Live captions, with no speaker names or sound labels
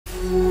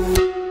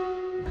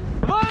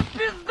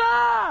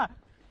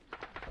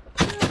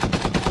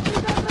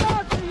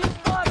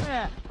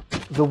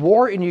The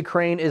war in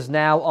Ukraine is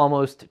now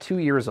almost 2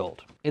 years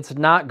old. It's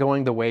not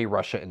going the way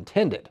Russia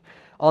intended.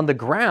 On the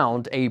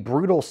ground, a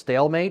brutal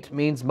stalemate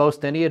means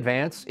most any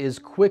advance is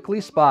quickly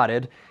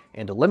spotted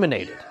and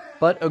eliminated.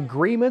 But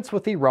agreements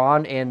with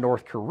Iran and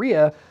North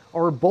Korea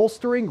are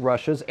bolstering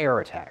Russia's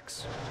air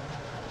attacks.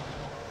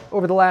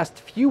 Over the last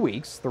few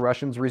weeks, the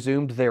Russians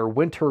resumed their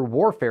winter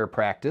warfare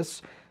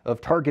practice of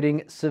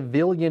targeting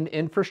civilian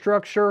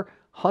infrastructure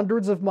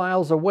hundreds of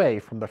miles away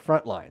from the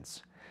front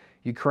lines.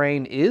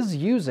 Ukraine is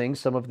using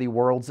some of the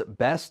world's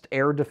best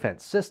air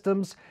defense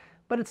systems,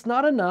 but it's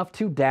not enough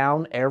to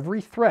down every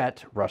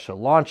threat Russia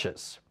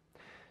launches.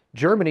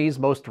 Germany's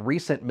most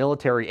recent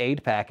military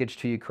aid package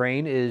to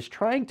Ukraine is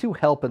trying to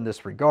help in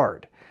this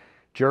regard.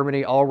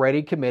 Germany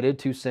already committed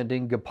to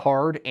sending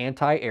Gepard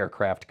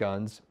anti-aircraft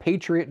guns,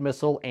 Patriot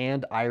missile,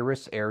 and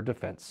Iris air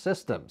defense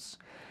systems.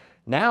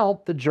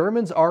 Now, the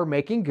Germans are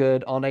making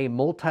good on a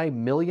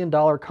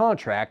multi-million-dollar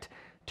contract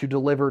to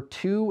deliver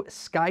 2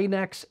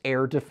 SKYNEX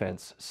air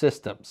defense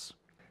systems.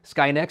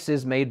 SKYNEX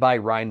is made by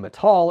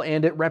Rheinmetall,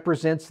 and it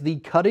represents the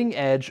cutting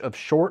edge of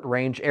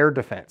short-range air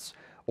defense,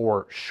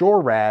 or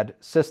SHORAD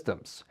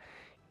systems.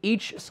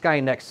 Each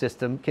SKYNEX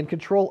system can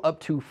control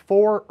up to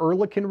 4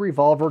 Oerlikon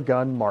revolver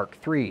gun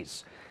Mark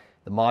IIIs.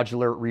 The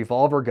modular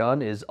revolver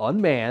gun is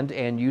unmanned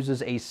and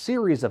uses a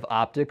series of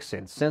optics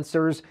and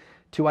sensors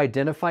to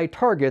identify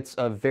targets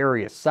of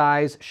various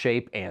size,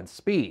 shape, and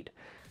speed.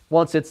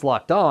 Once it's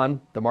locked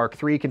on, the Mark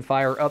III can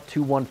fire up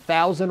to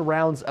 1,000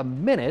 rounds a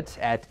minute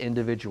at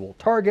individual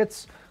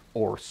targets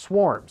or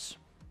swarms.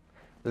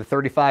 The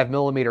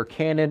 35mm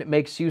cannon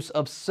makes use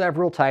of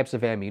several types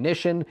of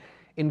ammunition,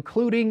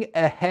 including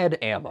AHEAD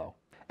ammo.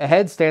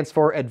 AHEAD stands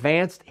for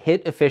Advanced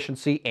Hit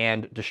Efficiency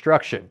and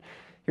Destruction.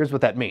 Here's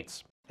what that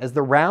means. As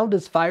the round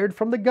is fired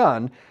from the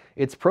gun,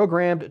 it's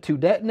programmed to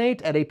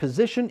detonate at a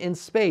position in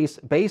space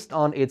based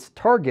on its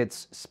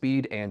target's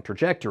speed and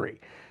trajectory.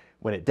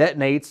 When it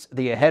detonates,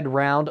 the AHEAD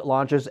round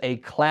launches a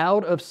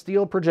cloud of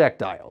steel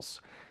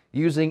projectiles.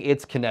 Using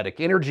its kinetic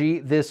energy,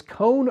 this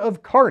cone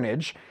of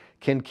carnage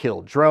can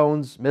kill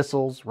drones,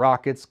 missiles,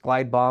 rockets,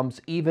 glide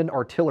bombs, even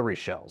artillery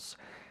shells.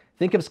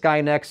 Think of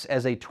SKYNEX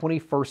as a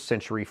 21st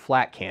century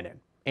flat cannon.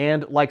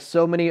 And like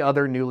so many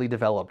other newly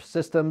developed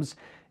systems,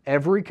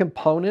 every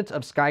component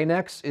of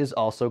SKYNEX is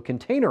also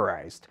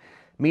containerized,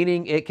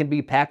 meaning it can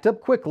be packed up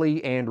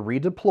quickly and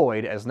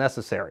redeployed as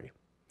necessary.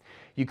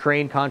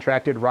 Ukraine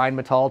contracted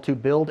Rheinmetall to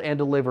build and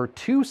deliver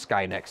 2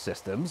 SKYNEX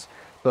systems.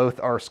 Both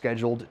are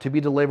scheduled to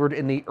be delivered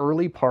in the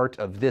early part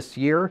of this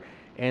year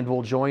and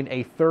will join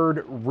a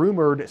 3rd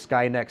rumored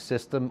SKYNEX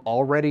system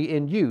already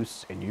in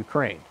use in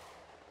Ukraine.